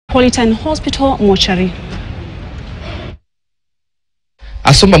Metropolitan Hospital mortuary.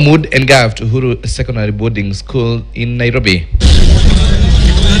 A somber mood engulfed Uhuru Secondary Boarding School in Nairobi.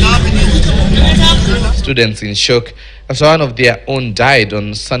 Students in shock after one of their own died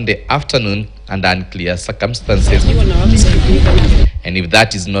on Sunday afternoon under unclear circumstances. And if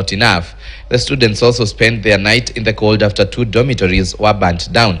that is not enough, the students also spent their night in the cold after 2 dormitories were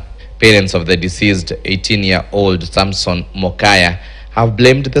burnt down. Parents of the deceased 18-year-old Samson Mokaya have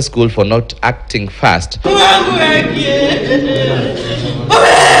blamed the school for not acting fast.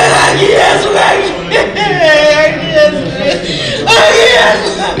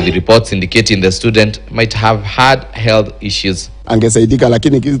 With reports indicating the student might have had health issues. Angesaidika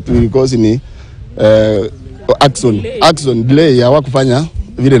lakini kitu tulikosi ni action delay ya wakufanya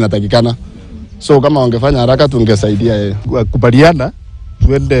vile inatakikana. So kama wangefanya haraka tungesaidia. Kubaliana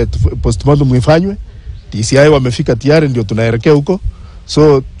tuende postmortem ifanywe. DCI wamefika tayari ndio tunaelekea huko.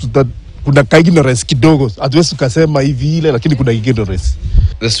 So kuna ignorance kidogo. Hatuwezi kusema hivi ile lakini kuna ignorance.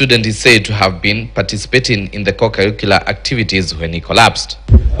 The student is said to have been participating in the co-curricular activities when he collapsed.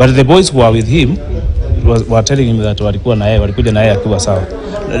 But the boys who were with him were telling him that walikuja na yeye akiwa sawa.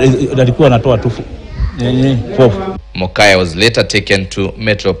 Alikuwa anatoa tu pofu. Mokaya was later taken to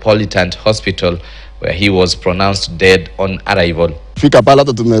Metropolitan Hospital where he was pronounced dead on arrival. Fika pale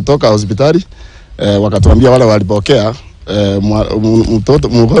hata tumetoka hospitali wakatuambia wale walipokea mtoto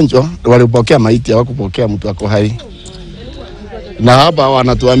mgonjwa walipokea maiti hawakupokea mtu ako hai. Na hapa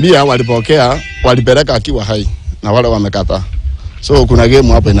wanatuambia walipeleka akiwa hai na wale wamekata. So kuna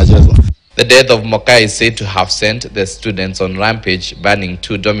game hapa inachezwa. The death of Mokaya is said to have sent the students on rampage, burning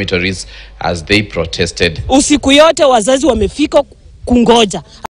 2 dormitories as they protested. Usiku yote wazazi wamefika kungoja.